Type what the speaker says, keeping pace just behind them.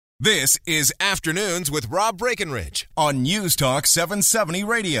This is Afternoons with Rob Breckenridge on News Talk 770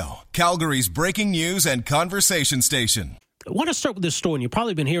 Radio, Calgary's breaking news and conversation station. I want to start with this story, and you've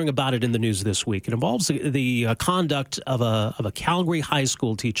probably been hearing about it in the news this week. It involves the conduct of a Calgary high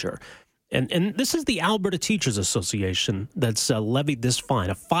school teacher. And this is the Alberta Teachers Association that's levied this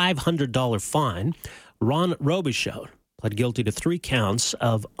fine, a $500 fine. Ron Robichaud pled guilty to 3 counts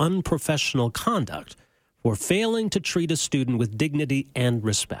of unprofessional conduct for failing to treat a student with dignity and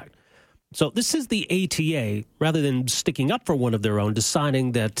respect. So this is the ATA, rather than sticking up for one of their own,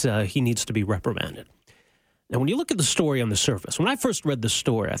 deciding that he needs to be reprimanded. Now, when you look at the story on the surface, when I first read the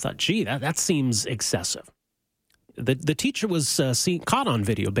story, I thought, gee, that seems excessive. The teacher was caught on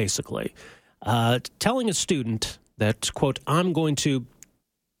video, basically, telling a student that, quote, I'm going to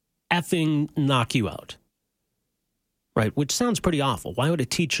effing knock you out, right? Which sounds pretty awful. Why would a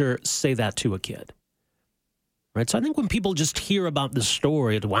teacher say that to a kid? Right, so I think when people just hear about this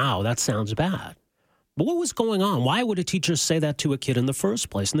story, wow, that sounds bad. But what was going on? Why would a teacher say that to a kid in the first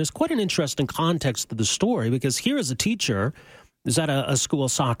place? And there's quite an interesting context to the story, because here is a teacher who's at a school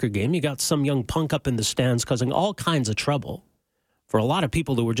soccer game. You got some young punk up in the stands causing all kinds of trouble for a lot of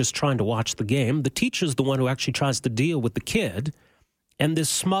people who were just trying to watch the game. The teacher's the one who actually tries to deal with the kid, and this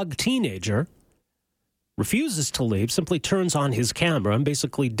smug teenager refuses to leave, simply turns on his camera and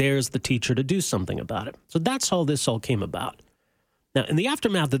basically dares the teacher to do something about it. So that's how this all came about. Now, in the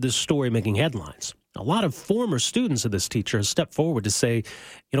aftermath of this story making headlines, a lot of former students of this teacher have stepped forward to say,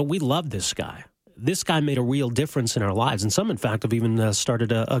 we love this guy. This guy made a real difference in our lives. And some, in fact, have even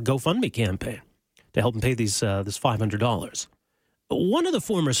started a GoFundMe campaign to help him pay this $500. One of the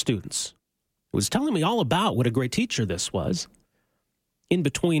former students was telling me all about what a great teacher this was, in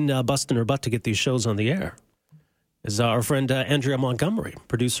between busting her butt to get these shows on the air, is our friend Andrea Montgomery,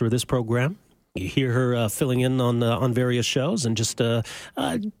 producer of this program. You hear her filling in on various shows, and just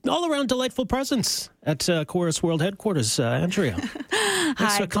all-around delightful presence at Chorus World Headquarters. Andrea.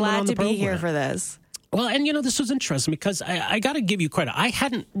 Hi, glad to be here for this. Well, and this was interesting because I got to give you credit. I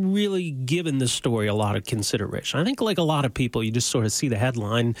hadn't really given this story a lot of consideration. I think like a lot of people, you just sort of see the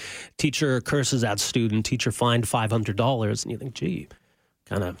headline, teacher curses at student, teacher fined $500, and you think, gee,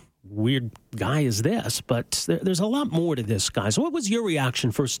 kind of weird guy is this, but there's a lot more to this guy. So what was your reaction,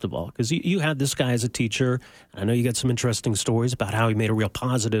 first of all? Because you had this guy as a teacher. I know you got some interesting stories about how he made a real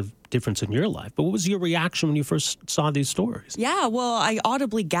positive difference in your life. But what was your reaction when you first saw these stories? Yeah, well, I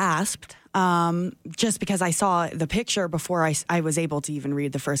audibly gasped just because I saw the picture before I was able to even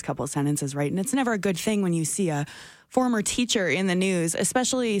read the first couple of sentences, right? And it's never a good thing when you see a former teacher in the news,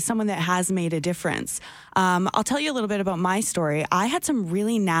 especially someone that has made a difference. I'll tell you a little bit about my story. I had some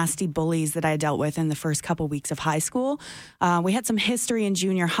really nasty bullies that I dealt with in the first couple weeks of high school. We had some history in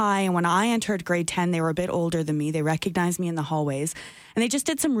junior high, and when I entered grade 10, they were a bit older than me. They recognized me in the hallways, and they just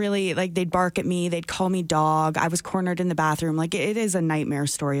did some really, they'd bark at me, they'd call me dog. I was cornered in the bathroom. It is a nightmare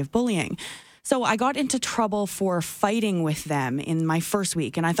story of bullying. So I got into trouble for fighting with them in my first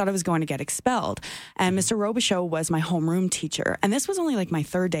week, and I thought I was going to get expelled. And Mr. Robichaud was my homeroom teacher. And this was only my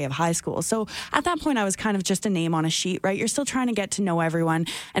 3rd day of high school. So at that point, I was kind of just a name on a sheet, right? You're still trying to get to know everyone.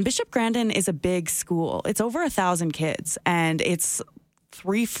 And Bishop Grandin is a big school. It's over 1,000 kids, and it's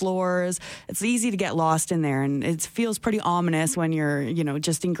 3 floors. It's easy to get lost in there, and it feels pretty ominous when you're,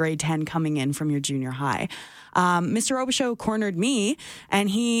 just in grade 10 coming in from your junior high. Mr. Robichaud cornered me, and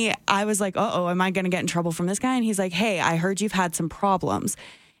I was like, am I going to get in trouble from this guy? And he's like, hey, I heard you've had some problems.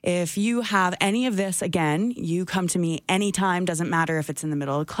 If you have any of this again, you come to me anytime. Doesn't matter if it's in the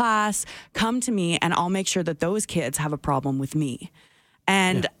middle of class. Come to me, and I'll make sure that those kids have a problem with me.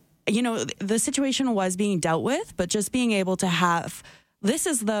 And, the situation was being dealt with, but just being able to have... This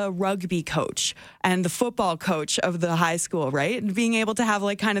is the rugby coach and the football coach of the high school, right? And being able to have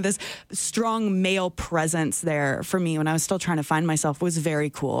kind of this strong male presence there for me when I was still trying to find myself was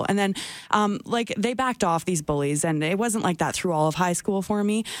very cool. And then they backed off, these bullies, and it wasn't like that through all of high school for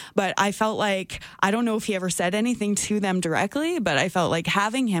me. But I felt I don't know if he ever said anything to them directly, but I felt like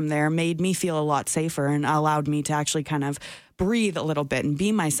having him there made me feel a lot safer and allowed me to actually kind of breathe a little bit and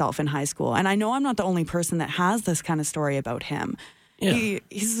be myself in high school. And I know I'm not the only person that has this kind of story about him. Yeah.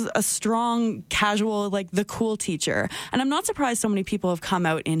 He's a strong, casual, the cool teacher. And I'm not surprised so many people have come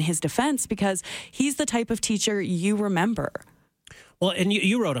out in his defense, because he's the type of teacher you remember. Well, and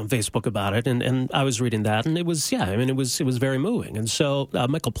you wrote on Facebook about it, and I was reading that, and it was, it was very moving. And so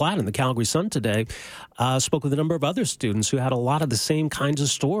Michael Platt in the Calgary Sun today spoke with a number of other students who had a lot of the same kinds of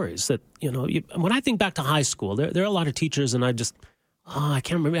stories that, when I think back to high school, there are a lot of teachers, and I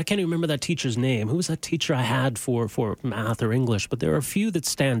can't remember. I can't even remember that teacher's name. Who was that teacher I had for math or English? But there are a few that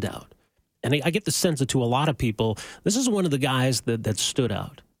stand out. And I get the sense that to a lot of people, this is one of the guys that stood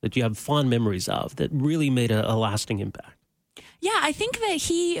out. that you have fond memories of that really made a lasting impact? Yeah, I think that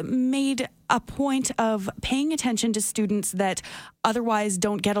he made a point of paying attention to students that otherwise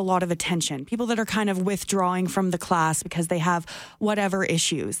don't get a lot of attention. People that are kind of withdrawing from the class because they have whatever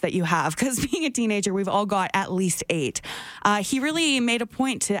issues that you have. Because being a teenager, we've all got at least 8. He really made a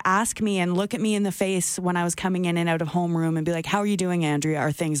point to ask me and look at me in the face when I was coming in and out of homeroom and be like, how are you doing, Andrea?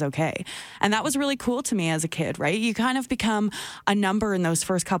 Are things okay? And that was really cool to me as a kid, right? You kind of become a number in those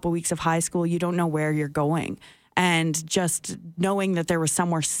first couple weeks of high school. You don't know where you're going. And just knowing that there was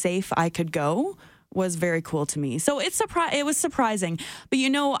somewhere safe I could go was very cool to me. So it was surprising. But,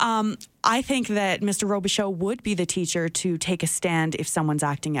 I think that Mr. Robichaud would be the teacher to take a stand if someone's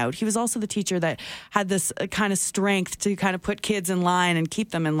acting out. He was also the teacher that had this kind of strength to kind of put kids in line and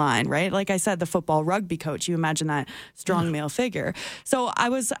keep them in line, right? Like I said, the football rugby coach, you imagine that strong male figure. So I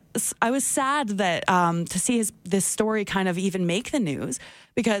was sad that to see this story kind of even make the news,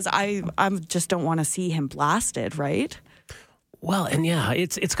 because I just don't want to see him blasted, right? Well, and yeah,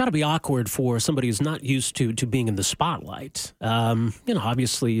 it's got to be awkward for somebody who's not used to being in the spotlight.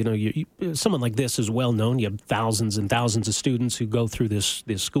 Obviously, someone like this is well known. You have thousands and thousands of students who go through this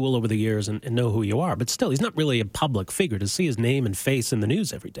school over the years and know who you are. But still, he's not really a public figure. To see his name and face in the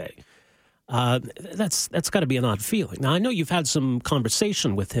news every day, that's got to be an odd feeling. Now, I know you've had some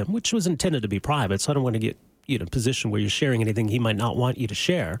conversation with him, which was intended to be private, so I don't want to get you in a position where you're sharing anything he might not want you to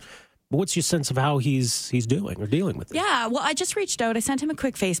share. But what's your sense of how he's doing or dealing with it? Yeah, well, I just reached out. I sent him a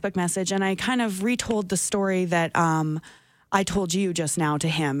quick Facebook message, and I kind of retold the story that I told you just now to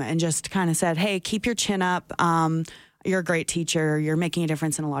him, and just kind of said, hey, keep your chin up. You're a great teacher. You're making a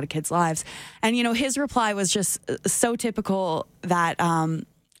difference in a lot of kids' lives. And, his reply was just so typical that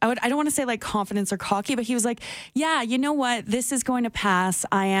I don't want to say like confidence or cocky, but he was like, yeah, you know what? This is going to pass.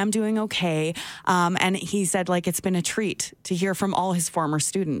 I am doing okay. And he said, like, it's been a treat to hear from all his former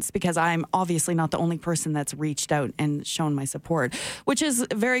students, because I'm obviously not the only person that's reached out and shown my support, which is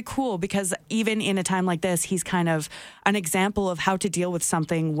very cool, because even in a time like this, he's kind of an example of how to deal with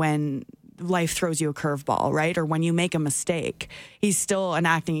something when life throws you a curveball, right? Or when you make a mistake. He's still an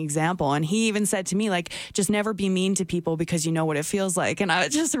acting example. And he even said to me, like, just never be mean to people because you know what it feels like. And I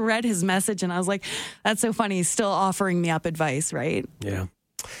just read his message and I was like, that's so funny. He's still offering me up advice, right? Yeah.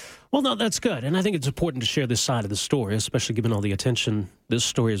 Well, no, that's good. And I think it's important to share this side of the story, especially given all the attention this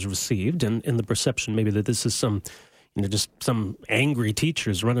story has received and the perception maybe that this is just some angry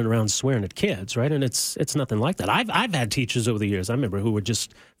teachers running around swearing at kids, right? And it's nothing like that. I've had teachers over the years, I remember, who would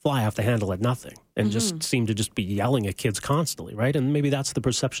just fly off the handle at nothing and just seem to just be yelling at kids constantly, right? And maybe that's the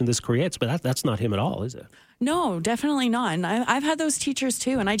perception this creates, but that's not him at all, is it? No, definitely not. And I've had those teachers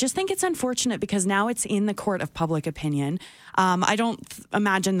too. And I just think it's unfortunate because now it's in the court of public opinion. I don't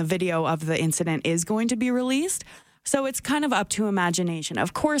imagine the video of the incident is going to be released. So it's kind of up to imagination.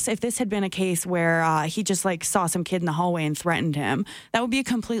 Of course, if this had been a case where he just like saw some kid in the hallway and threatened him, that would be a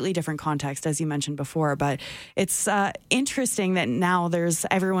completely different context, as you mentioned before. But it's interesting that now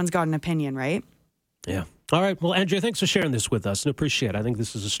everyone's got an opinion, right? Yeah. All right. Well, Andrea, thanks for sharing this with us. I appreciate it. I think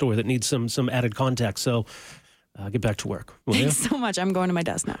this is a story that needs some added context. So get back to work. Thanks so much. I'm going to my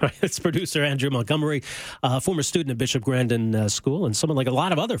desk now. All right, it's producer Andrea Montgomery, former student at Bishop Grandin School, and someone like a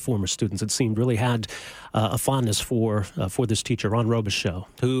lot of other former students, it seemed, really had a fondness for this teacher, Ron Robichaud,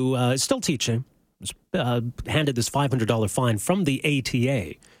 who is still teaching, was handed this $500 fine from the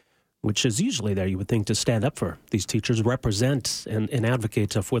ATA, which is usually there, you would think, to stand up for these teachers, represent and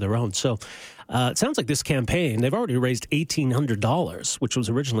advocate for their own. So it sounds like this campaign, they've already raised $1,800, which was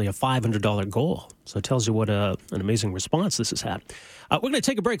originally a $500 goal. So it tells you what an amazing response this has had. We're going to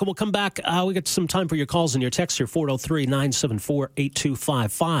take a break, and we'll come back. We got some time for your calls and your texts here,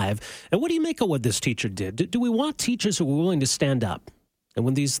 403-974-8255. And what do you make of what this teacher did? Do we want teachers who are willing to stand up? And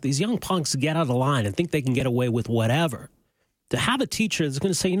when these young punks get out of line and think they can get away with whatever, to have a teacher that's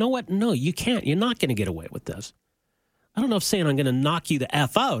going to say, you know what? No, you can't. You're not going to get away with this. I don't know if saying I'm going to knock you the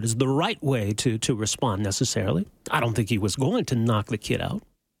F out is the right way to respond necessarily. I don't think he was going to knock the kid out.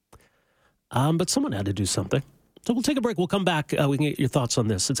 But someone had to do something. So we'll take a break. We'll come back. We can get your thoughts on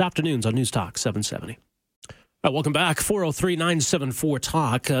this. It's afternoons on News Talk 770. All right, welcome back.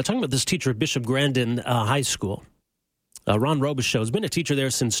 403-974-TALK. Talking about this teacher at Bishop Grandin High School. Ron Robichaud has been a teacher there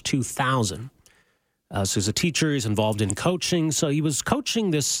since 2000. So he's a teacher, he's involved in coaching. So he was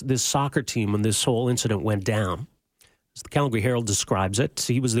coaching this soccer team when this whole incident went down. As the Calgary Herald describes it,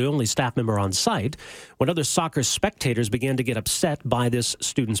 he was the only staff member on site when other soccer spectators began to get upset by this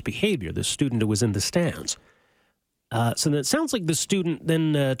student's behavior, the student who was in the stands. So then it sounds like the student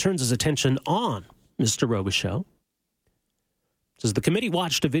then turns his attention on Mr. Robichaud. says the committee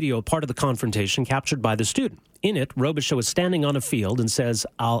watched a video of part of the confrontation captured by the student. In it, Robichaux is standing on a field and says,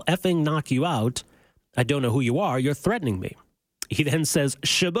 "I'll effing knock you out. I don't know who you are. You're threatening me." He then says,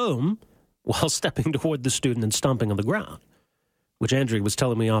 "Shaboom," while stepping toward the student and stomping on the ground, which Andrew was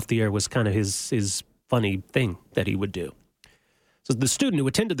telling me off the air was kind of his funny thing that he would do. So the student who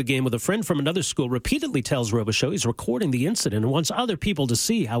attended the game with a friend from another school repeatedly tells Robichaux he's recording the incident and wants other people to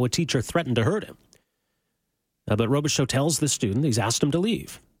see how a teacher threatened to hurt him. But Robichaux tells the student he's asked him to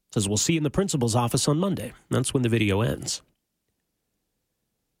leave. Says, "We'll see you in the principal's office on Monday." That's when the video ends.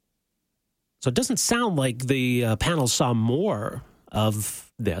 So it doesn't sound like the panel saw more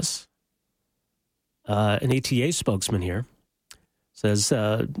of this. An ATA spokesman here says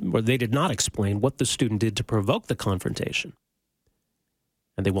they did not explain what the student did to provoke the confrontation.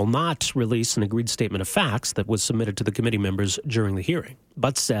 And they will not release an agreed statement of facts that was submitted to the committee members during the hearing,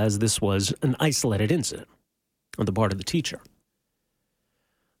 but says this was an isolated incident on the part of the teacher.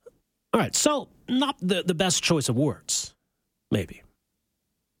 All right, so not the best choice of words, maybe.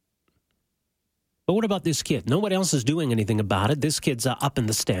 But what about this kid? Nobody else is doing anything about it. This kid's up in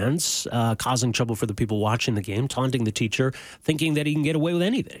the stands, causing trouble for the people watching the game, taunting the teacher, thinking that he can get away with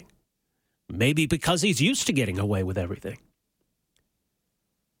anything. Maybe because he's used to getting away with everything.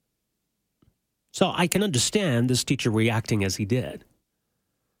 So I can understand this teacher reacting as he did.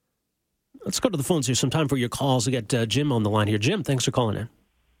 Let's go to the phones here. Some time for your calls. We got Jim on the line here. Jim, thanks for calling in.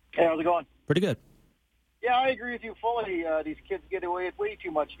 Hey, how's it going? Pretty good. Yeah, I agree with you fully. These kids get away with way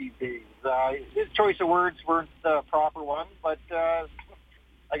too much these days. His choice of words weren't the proper one, but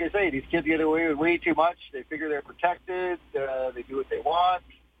like I say, these kids get away with way too much. They figure they're protected. They do what they want.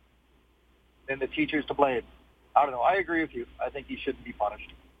 Then the teacher's to blame. I don't know. I agree with you. I think he shouldn't be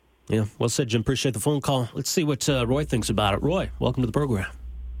punished. Yeah, well said, Jim. Appreciate the phone call. Let's see what Roy thinks about it. Roy, welcome to the program.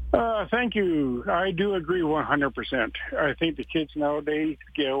 Thank you. I do agree 100%. I think the kids nowadays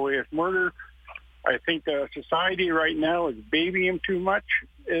get away with murder. I think the society right now is babying them too much.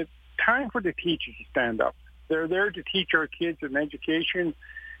 It's time for the teachers to stand up. They're there to teach our kids an education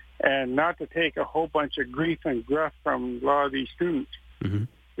and not to take a whole bunch of grief and gruff from a lot of these students. Mm-hmm.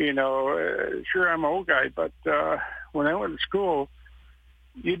 You know, sure, I'm an old guy, but when I went to school,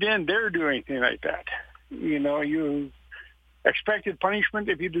 you didn't dare do anything like that. You know, you expected punishment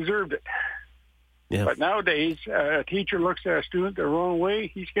if you deserved it. Yeah. But nowadays, a teacher looks at a student the wrong way,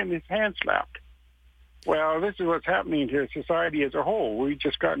 he's getting his hand slapped. Well, this is what's happening to society as a whole. We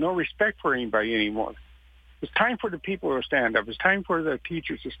just got no respect for anybody anymore. It's time for the people to stand up. It's time for the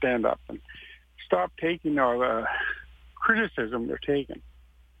teachers to stand up and stop taking all the criticism they're taking.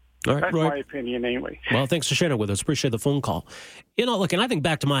 All right, That's Roy. my opinion anyway. Well, thanks for sharing it with us. Appreciate the phone call. You know, look, and I think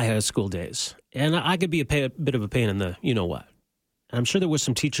back to my high school days, and I could be a bit of a pain in the you-know-what. And I'm sure there were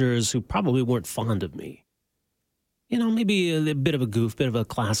some teachers who probably weren't fond of me. You know, maybe a bit of a goof, bit of a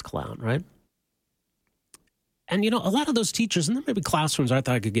class clown, right? And, you know, a lot of those teachers, and there may be classrooms I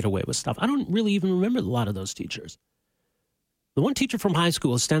thought I could get away with stuff. I don't really even remember a lot of those teachers. The one teacher from high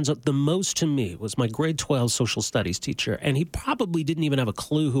school who stands out the most to me was my grade 12 social studies teacher, and he probably didn't even have a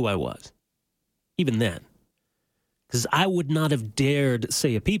clue who I was, even then, because I would not have dared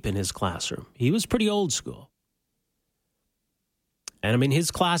say a peep in his classroom. He was pretty old school. And I mean,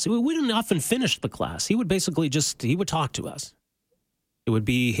 his class, we didn't often finish the class. He would basically he would talk to us. It would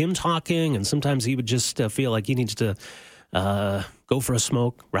be him talking, and sometimes he would just feel like he needs to go for a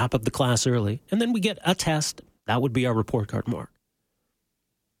smoke, wrap up the class early, and then we get a test. That would be our report card mark.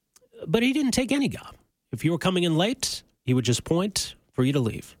 But he didn't take any guff. If you were coming in late, he would just point for you to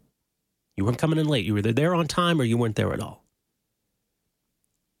leave. You weren't coming in late. You were either there on time or you weren't there at all.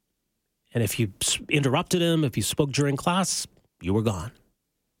 And if you interrupted him, if you spoke during class, you were gone.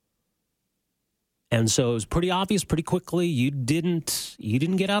 And so it was pretty obvious pretty quickly you didn't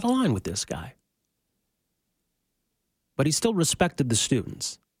get out of line with this guy. But he still respected the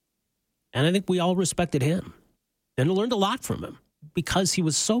students. And I think we all respected him and learned a lot from him because he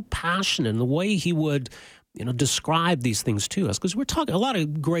was so passionate in the way he would, you know, describe these things to us. Because we're talking a lot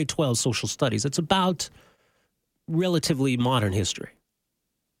of grade 12 social studies. It's about relatively modern history.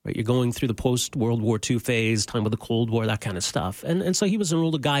 Right? You're going through the post-World War II phase, time of the Cold War, that kind of stuff. And so he was an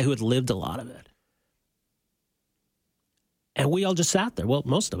older guy who had lived a lot of it. And we all just sat there. Well,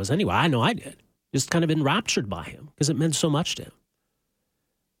 most of us anyway. I know I did. Just kind of enraptured by him because it meant so much to him.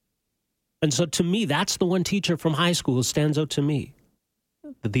 And so to me, that's the one teacher from high school who stands out to me.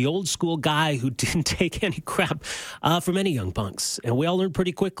 The old school guy who didn't take any crap from any young punks. And we all learned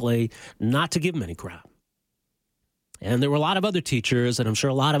pretty quickly not to give him any crap. And there were a lot of other teachers, and I'm sure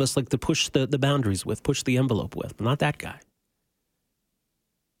a lot of us like to push the boundaries with, push the envelope with, but not that guy.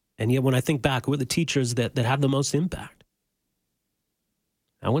 And yet when I think back, who are the teachers that have the most impact?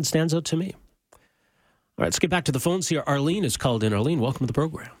 That one stands out to me. All right, let's get back to the phones here. Arlene is called in. Arlene, welcome to the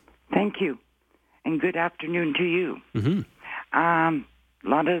program. Thank you, and good afternoon to you. Mm-hmm. A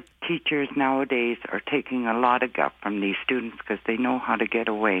lot of teachers nowadays are taking a lot of guff from these students because they know how to get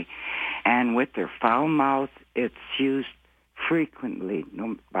away. And with their foul mouth, it's used frequently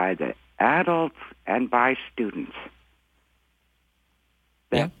by the adults and by students.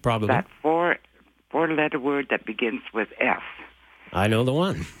 Yeah, probably. That four-letter word that begins with F. I know the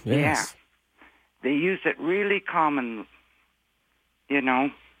one. Yes. Yeah. They use it really common,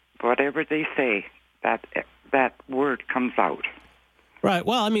 whatever they say, that word comes out. Right.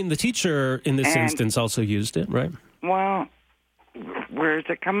 Well, I mean, the teacher in this instance also used it, right? Well, where is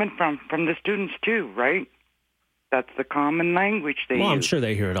it coming from? From the students too, right? That's the common language they use. Well, I'm sure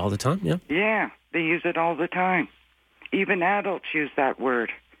they hear it all the time, yeah. Yeah, they use it all the time. Even adults use that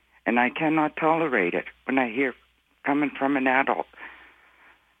word, and I cannot tolerate it when I hear coming from an adult.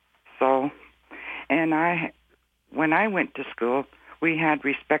 So, when I went to school, we had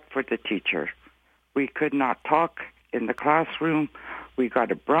respect for the teacher. We could not talk in the classroom. We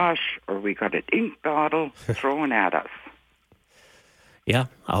got a brush or we got an ink bottle thrown at us. Yeah,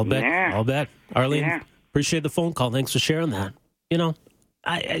 I'll bet. Yeah. I'll bet. Arlene, appreciate the phone call. Thanks for sharing that. You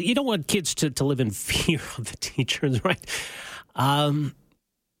don't want kids to live in fear of the teachers, right?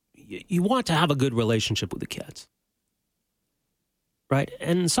 You want to have a good relationship with the kids, right?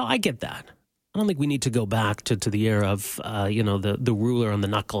 And so I get that. I don't think we need to go back to the era of, the ruler on the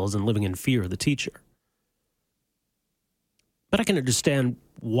knuckles and living in fear of the teacher. But I can understand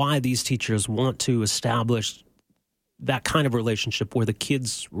why these teachers want to establish that kind of relationship where the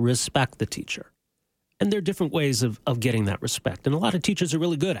kids respect the teacher. And there are different ways of getting that respect. And a lot of teachers are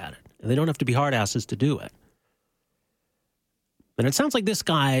really good at it. And they don't have to be hard asses to do it. And it sounds like this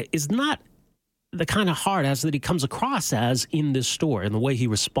guy is not the kind of hard ass that he comes across as in this story and the way he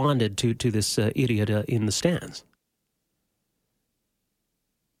responded to this idiot in the stands.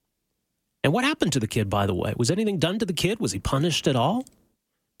 And what happened to the kid, by the way? Was anything done to the kid? Was he punished at all?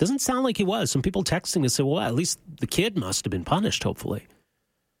 Doesn't sound like he was. Some people texting and say, well, at least the kid must have been punished, hopefully.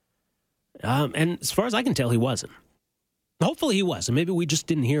 And as far as I can tell, he wasn't. Hopefully he was, and maybe we just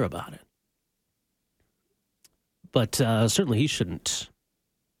didn't hear about it. But certainly he shouldn't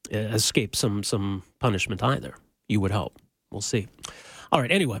escape some punishment either, you would hope. We'll see. All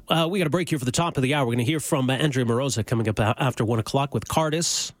right, anyway, we got a break here for the top of the hour. We're going to hear from Andrea Moroza coming up after 1 o'clock with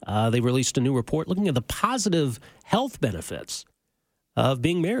Cardis. They released a new report looking at the positive health benefits of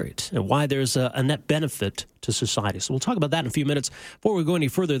being married and why there's a net benefit to society. So we'll talk about that in a few minutes. Before we go any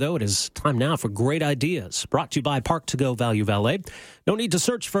further, though, it is time now for Great Ideas, brought to you by Park to Go Value Valet. No need to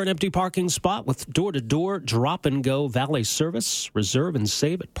search for an empty parking spot with door-to-door drop-and-go valet service. Reserve and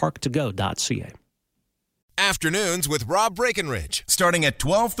save at parktogo.ca. Afternoons with Rob Breckenridge, starting at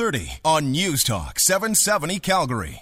 12:30 on News Talk 770 Calgary.